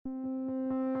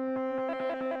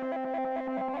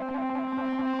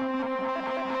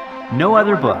No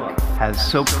other book has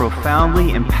so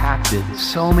profoundly impacted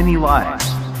so many lives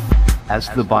as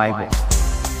the Bible.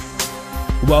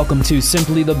 Welcome to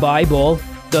Simply the Bible,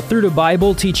 the Through the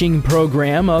Bible teaching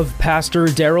program of Pastor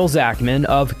Daryl Zachman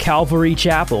of Calvary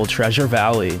Chapel, Treasure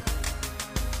Valley.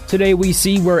 Today we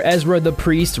see where Ezra the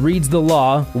priest reads the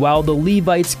law while the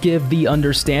Levites give the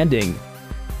understanding.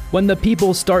 When the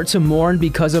people start to mourn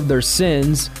because of their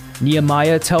sins,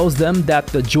 Nehemiah tells them that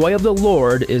the joy of the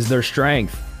Lord is their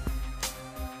strength.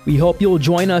 We hope you'll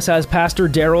join us as Pastor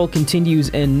Daryl continues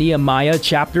in Nehemiah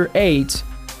chapter 8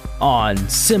 on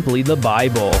Simply the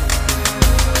Bible.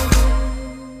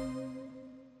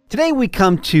 Today we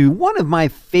come to one of my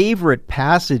favorite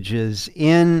passages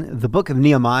in the book of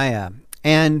Nehemiah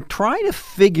and try to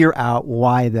figure out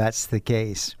why that's the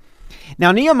case.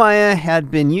 Now, Nehemiah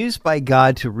had been used by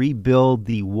God to rebuild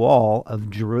the wall of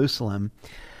Jerusalem,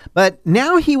 but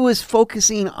now he was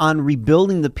focusing on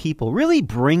rebuilding the people, really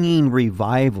bringing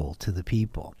revival to the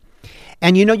people.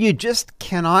 And you just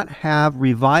cannot have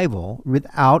revival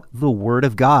without the Word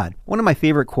of God. One of my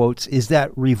favorite quotes is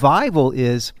that revival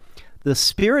is the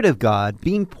Spirit of God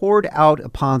being poured out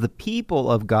upon the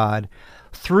people of God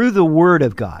through the Word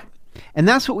of God. And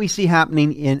that's what we see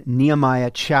happening in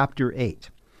Nehemiah chapter 8.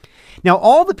 Now,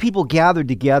 all the people gathered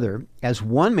together as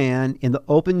one man in the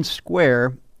open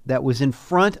square that was in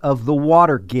front of the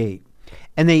water gate.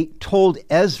 And they told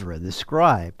Ezra, the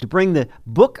scribe, to bring the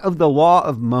book of the law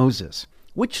of Moses,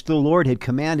 which the Lord had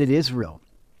commanded Israel.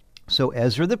 So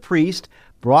Ezra the priest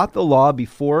brought the law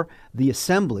before the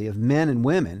assembly of men and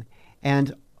women,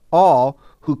 and all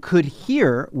who could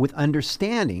hear with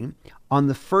understanding on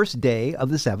the first day of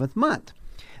the seventh month.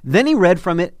 Then he read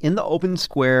from it in the open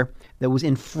square that was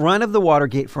in front of the water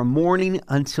gate from morning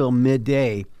until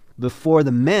midday, before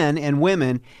the men and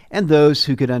women and those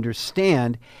who could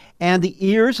understand, and the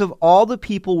ears of all the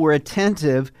people were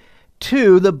attentive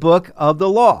to the book of the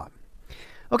law.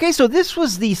 Okay, so this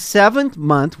was the seventh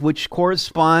month, which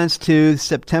corresponds to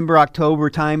September, October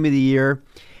time of the year,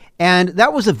 and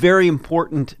that was a very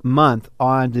important month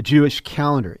on the Jewish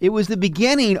calendar. It was the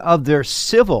beginning of their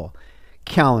civil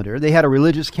calendar. They had a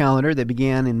religious calendar that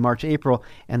began in March, April,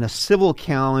 and a civil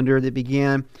calendar that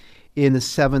began in the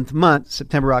seventh month,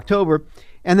 September, October.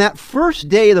 And that first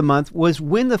day of the month was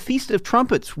when the Feast of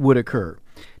Trumpets would occur.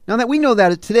 Now that we know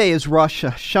that today is Rosh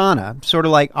Hashanah, sort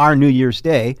of like our New Year's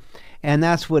Day, and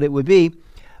that's what it would be.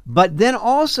 But then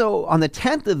also on the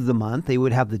 10th of the month, they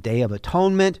would have the Day of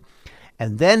Atonement,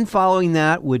 and then following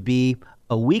that would be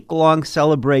a week-long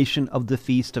celebration of the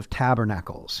Feast of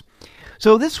Tabernacles.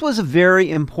 So this was a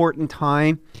very important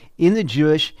time in the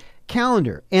Jewish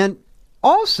calendar. And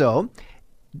also,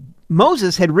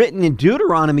 Moses had written in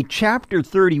Deuteronomy chapter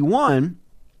 31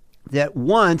 that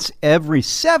once every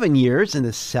 7 years in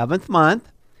the seventh month,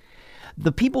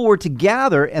 the people were to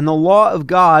gather and the law of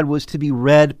God was to be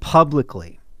read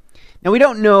publicly. Now, we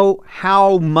don't know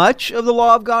how much of the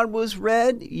law of God was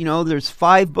read. There's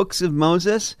 5 books of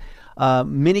Moses.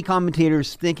 Many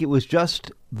commentators think it was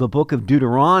just the book of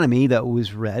Deuteronomy that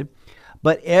was read.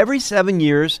 But every 7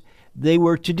 years, they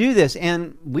were to do this,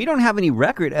 and we don't have any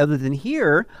record other than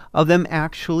here of them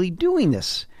actually doing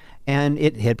this. And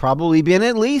it had probably been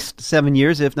at least 7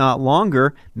 years, if not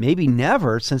longer, maybe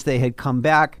never, since they had come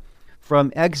back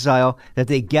from exile, that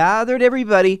they gathered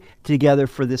everybody together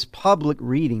for this public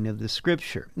reading of the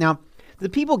scripture. Now, the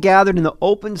people gathered in the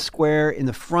open square in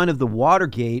the front of the water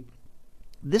gate.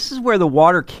 This is where the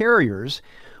water carriers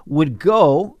would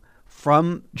go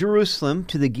from Jerusalem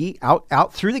to the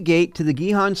out through the gate to the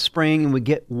Gihon spring, and would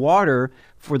get water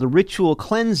for the ritual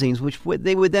cleansings, which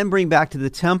they would then bring back to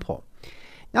the temple.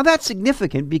 Now that's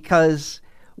significant because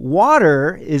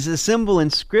water is a symbol in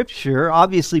Scripture,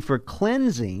 obviously for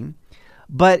cleansing,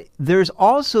 but there's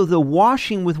also the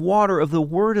washing with water of the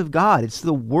Word of God. It's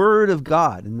the Word of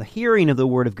God and the hearing of the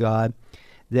Word of God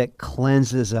that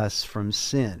cleanses us from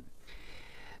sin.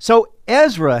 So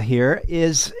Ezra here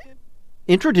is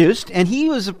introduced, and he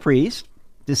was a priest,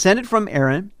 descended from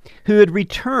Aaron, who had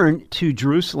returned to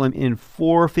Jerusalem in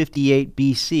 458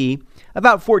 BC,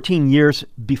 about 14 years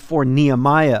before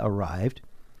Nehemiah arrived.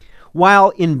 While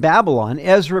in Babylon,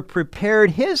 Ezra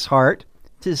prepared his heart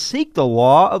to seek the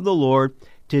law of the Lord,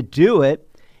 to do it,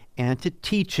 and to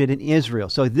teach it in Israel.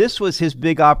 So this was his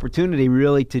big opportunity,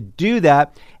 really, to do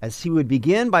that, as he would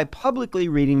begin by publicly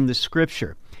reading the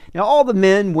Scripture. Now, all the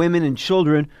men, women, and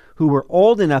children who were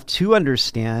old enough to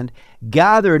understand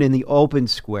gathered in the open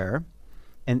square,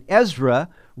 and Ezra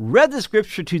read the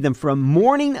Scripture to them from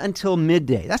morning until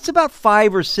midday. That's about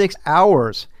 5 or 6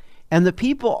 hours, and the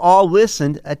people all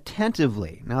listened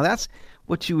attentively. Now, that's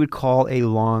what you would call a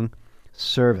long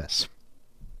service.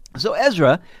 So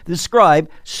Ezra, the scribe,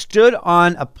 stood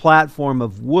on a platform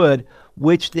of wood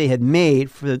which they had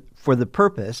made for the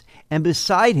purpose, and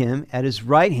beside him, at his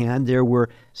right hand, there were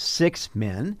 6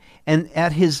 men, and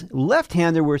at his left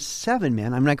hand there were 7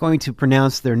 men. I'm not going to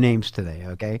pronounce their names today,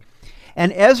 okay?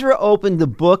 And Ezra opened the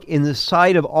book in the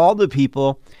sight of all the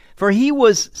people, for he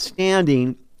was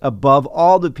standing above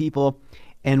all the people,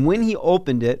 and when he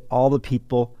opened it, all the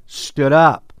people stood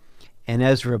up. And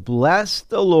Ezra blessed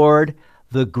the Lord,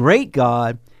 the great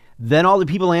God. Then all the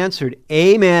people answered,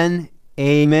 Amen,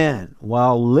 Amen,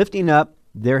 while lifting up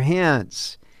their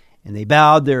hands. And they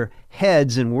bowed their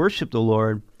heads and worshiped the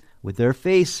Lord with their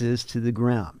faces to the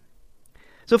ground.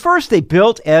 So first they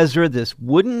built Ezra this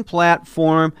wooden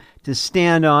platform to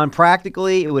stand on.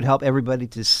 Practically, it would help everybody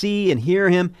to see and hear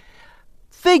him.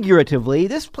 Figuratively,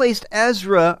 this placed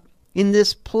Ezra in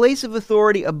this place of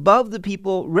authority above the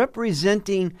people,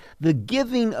 representing the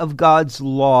giving of God's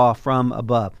law from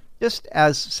above, just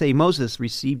as, say, Moses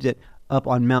received it up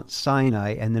on Mount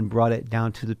Sinai and then brought it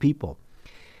down to the people.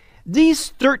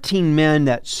 These 13 men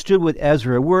that stood with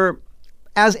Ezra were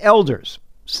as elders,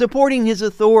 supporting his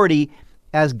authority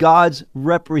as God's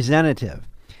representative.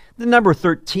 The number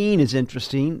 13 is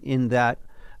interesting in that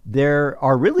there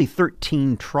are really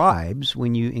 13 tribes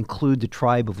when you include the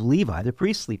tribe of Levi, the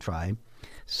priestly tribe.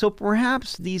 So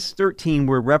perhaps these 13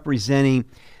 were representing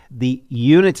the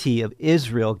unity of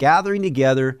Israel, gathering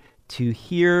together to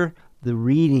hear the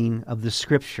reading of the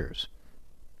scriptures.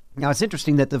 Now it's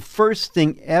interesting that the first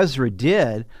thing Ezra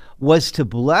did was to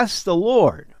bless the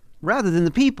Lord rather than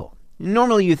the people.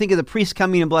 Normally you think of the priest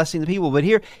coming and blessing the people, but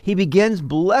here he begins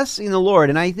blessing the Lord.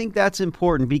 And I think that's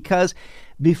important because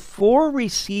before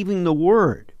receiving the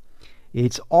word,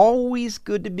 it's always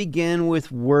good to begin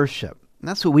with worship. And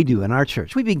that's what we do in our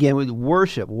church. We begin with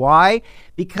worship. Why?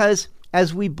 Because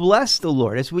as we bless the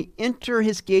Lord, as we enter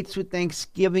his gates with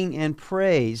thanksgiving and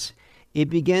praise, it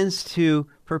begins to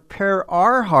prepare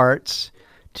our hearts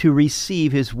to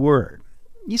receive his word.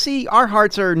 You see, our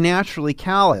hearts are naturally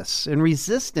callous and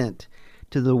resistant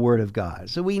to the word of God.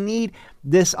 So we need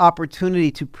this opportunity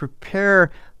to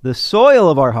prepare the soil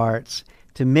of our hearts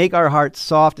to make our hearts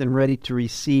soft and ready to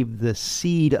receive the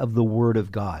seed of the word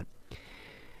of God.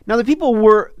 Now the people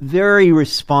were very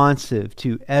responsive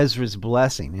to Ezra's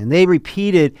blessing, and they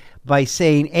repeated by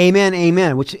saying, Amen,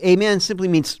 Amen, which amen simply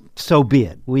means so be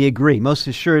it. We agree, most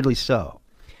assuredly so,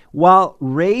 while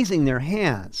raising their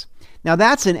hands. Now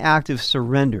that's an act of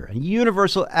surrender, a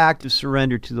universal act of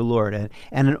surrender to the Lord and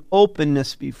an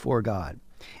openness before God.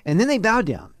 And then they bowed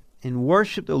down and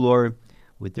worshiped the Lord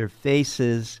with their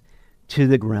faces to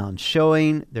the ground,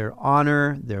 showing their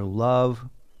honor, their love,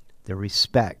 their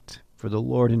respect for the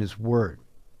Lord and his word.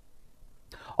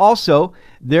 Also,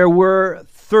 there were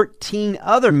 13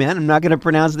 other men, I'm not going to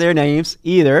pronounce their names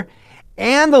either,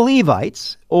 and the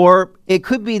Levites, or it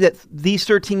could be that these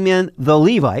 13 men, the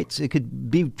Levites, it could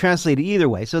be translated either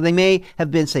way. So they may have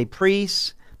been, say,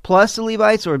 priests plus the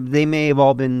Levites, or they may have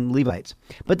all been Levites.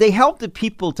 But they helped the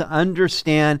people to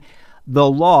understand the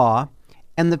law,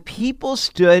 and the people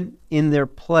stood in their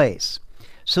place.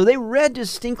 So they read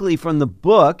distinctly from the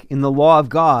book in the law of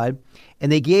God,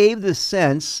 and they gave the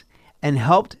sense and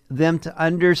helped them to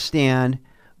understand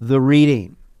the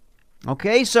reading.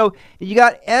 Okay, so you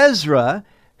got Ezra,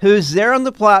 who's there on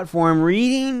the platform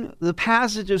reading the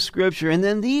passage of Scripture, and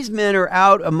then these men are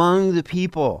out among the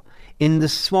people in the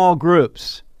small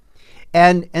groups.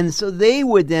 And so they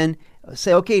would then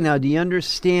say, okay, now do you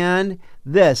understand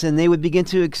this? And they would begin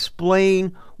to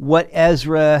explain what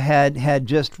Ezra had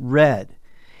just read,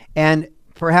 and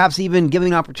perhaps even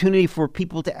giving opportunity for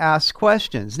people to ask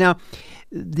questions. Now,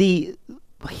 the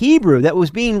Hebrew that was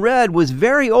being read was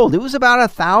very old. It was about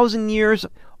 1,000 years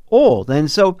old. And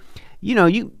so,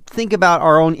 you think about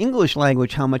our own English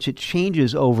language, how much it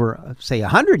changes over, say,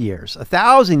 100 years,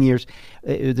 1,000 years.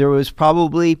 There was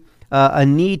probably a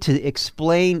need to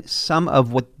explain some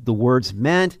of what the words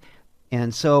meant.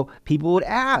 And so people would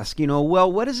ask,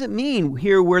 well, what does it mean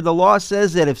here where the law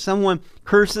says that if someone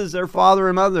curses their father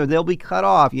and mother, they'll be cut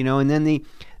off, and then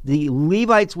the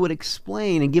Levites would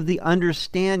explain and give the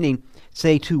understanding,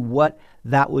 say, to what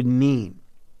that would mean.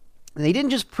 And they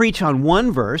didn't just preach on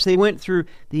one verse. They went through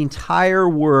the entire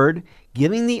word,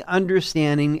 giving the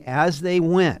understanding as they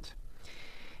went.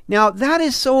 Now, that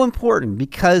is so important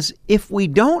because if we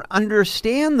don't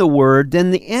understand the word,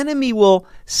 then the enemy will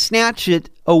snatch it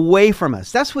away from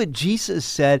us. That's what Jesus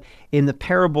said in the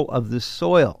parable of the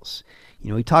soils.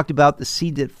 He talked about the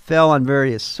seed that fell on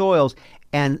various soils,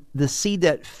 and the seed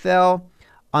that fell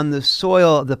on the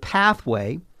soil of the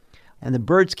pathway, and the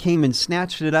birds came and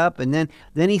snatched it up. And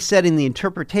then he said in the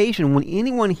interpretation, when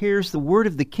anyone hears the word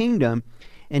of the kingdom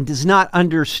and does not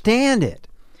understand it,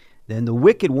 then the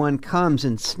wicked one comes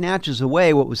and snatches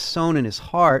away what was sown in his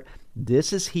heart.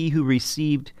 This is he who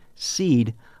received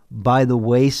seed by the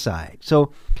wayside.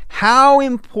 So how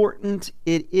important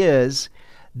it is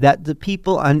that the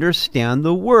people understand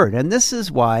the word. And this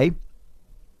is why,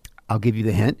 I'll give you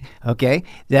the hint, okay,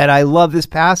 that I love this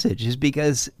passage, is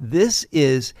because this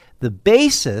is the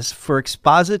basis for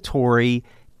expository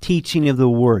teaching of the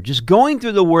word. Just going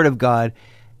through the word of God,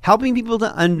 helping people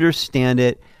to understand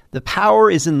it. The power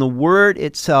is in the word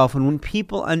itself. And when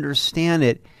people understand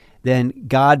it, then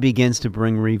God begins to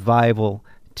bring revival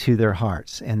to their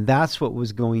hearts. And that's what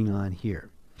was going on here.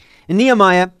 And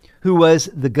Nehemiah, who was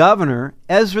the governor,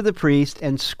 Ezra the priest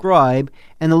and scribe,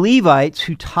 and the Levites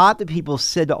who taught the people,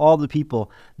 said to all the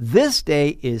people, "This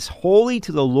day is holy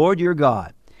to the Lord your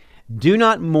God. Do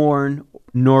not mourn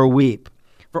nor weep."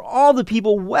 For all the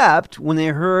people wept when they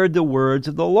heard the words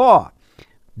of the law.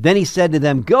 Then he said to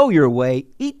them, "Go your way,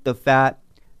 eat the fat,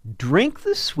 drink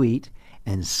the sweet,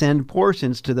 and send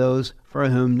portions to those for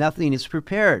whom nothing is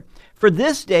prepared. For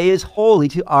this day is holy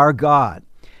to our God.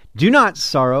 Do not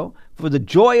sorrow, for the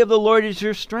joy of the Lord is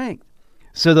your strength."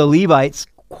 So the Levites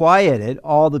quieted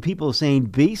all the people, saying,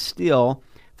 "Be still,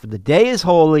 for the day is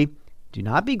holy. Do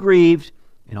not be grieved."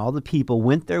 And all the people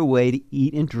went their way to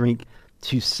eat and drink,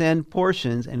 to send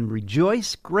portions, and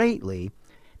rejoice greatly,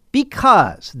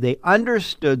 because they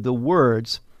understood the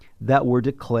words that were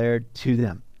declared to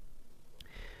them.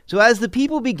 So as the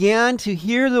people began to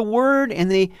hear the word and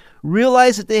they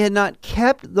realized that they had not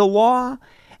kept the law,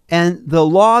 and the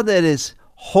law that is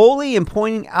holy and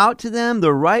pointing out to them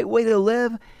the right way to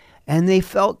live, and they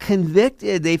felt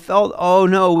convicted. They felt, oh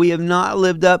no, we have not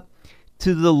lived up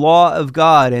to the law of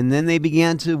God. And then they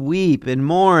began to weep and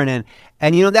mourn. And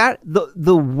you know that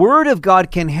the word of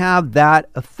God can have that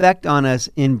effect on us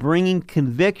in bringing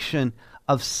conviction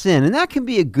of sin. And that can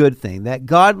be a good thing, that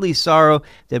godly sorrow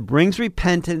that brings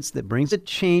repentance, that brings a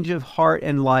change of heart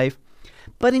and life.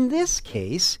 But in this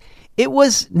case, it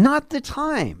was not the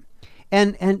time.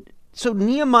 And so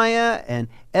Nehemiah and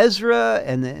Ezra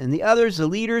and the others, the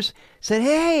leaders, said,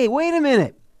 hey, wait a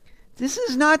minute. This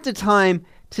is not the time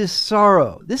to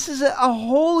sorrow. This is a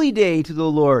holy day to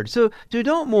the Lord. So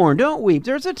don't mourn, don't weep.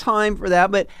 There's a time for that,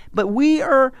 but we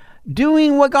are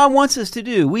doing what God wants us to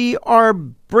do. We are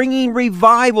bringing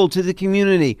revival to the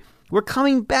community. We're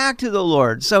coming back to the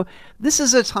Lord. So this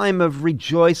is a time of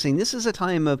rejoicing. This is a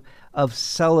time of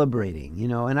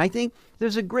celebrating, and I think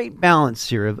there's a great balance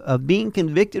here of being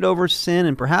convicted over sin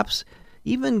and perhaps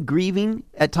even grieving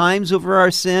at times over our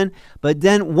sin. But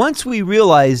then once we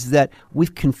realize that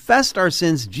we've confessed our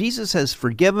sins, Jesus has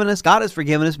forgiven us, God has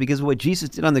forgiven us because of what Jesus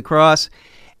did on the cross,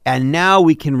 and now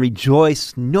we can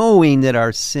rejoice knowing that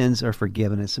our sins are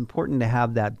forgiven. It's important to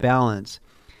have that balance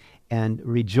and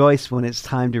rejoice when it's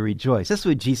time to rejoice. That's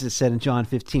what Jesus said in John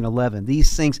 15:11.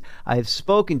 "These things I have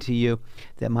spoken to you,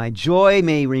 that my joy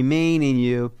may remain in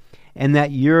you, and that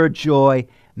your joy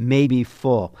may be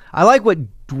full." I like what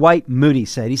Dwight Moody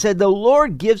said. He said, "The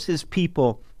Lord gives his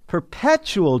people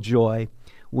perpetual joy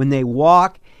when they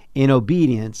walk in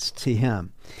obedience to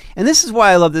him." And this is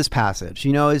why I love this passage.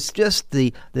 It's just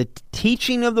the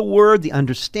teaching of the word, the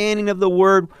understanding of the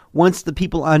word. Once the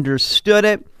people understood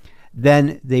it,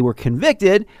 then they were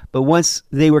convicted. But once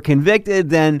they were convicted,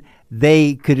 then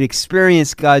they could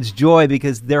experience God's joy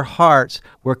because their hearts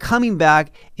were coming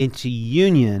back into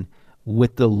union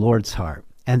with the Lord's heart.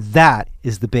 And that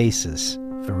is the basis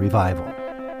for revival.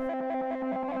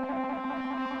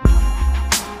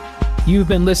 You've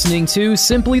been listening to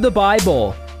Simply the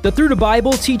Bible, the Through the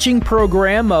Bible teaching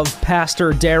program of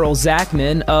Pastor Daryl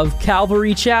Zachman of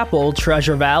Calvary Chapel,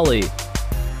 Treasure Valley.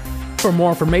 For more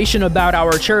information about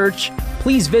our church,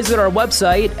 please visit our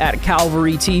website at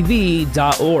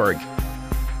calvarytv.org.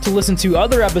 To listen to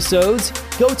other episodes,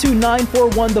 go to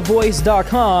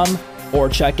 941thevoice.com or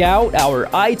check out our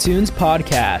iTunes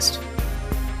podcast.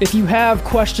 If you have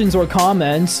questions or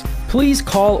comments, please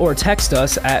call or text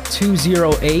us at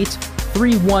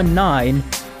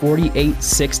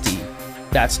 208-319-4860.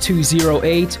 That's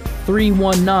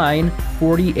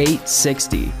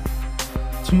 208-319-4860.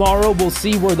 Tomorrow we'll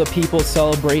see where the people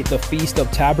celebrate the Feast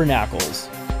of Tabernacles.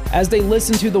 As they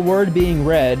listen to the word being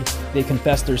read, they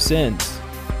confess their sins.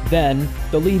 Then,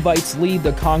 the Levites lead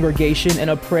the congregation in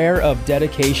a prayer of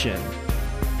dedication.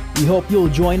 We hope you'll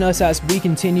join us as we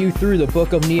continue through the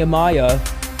book of Nehemiah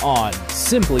on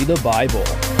Simply the Bible.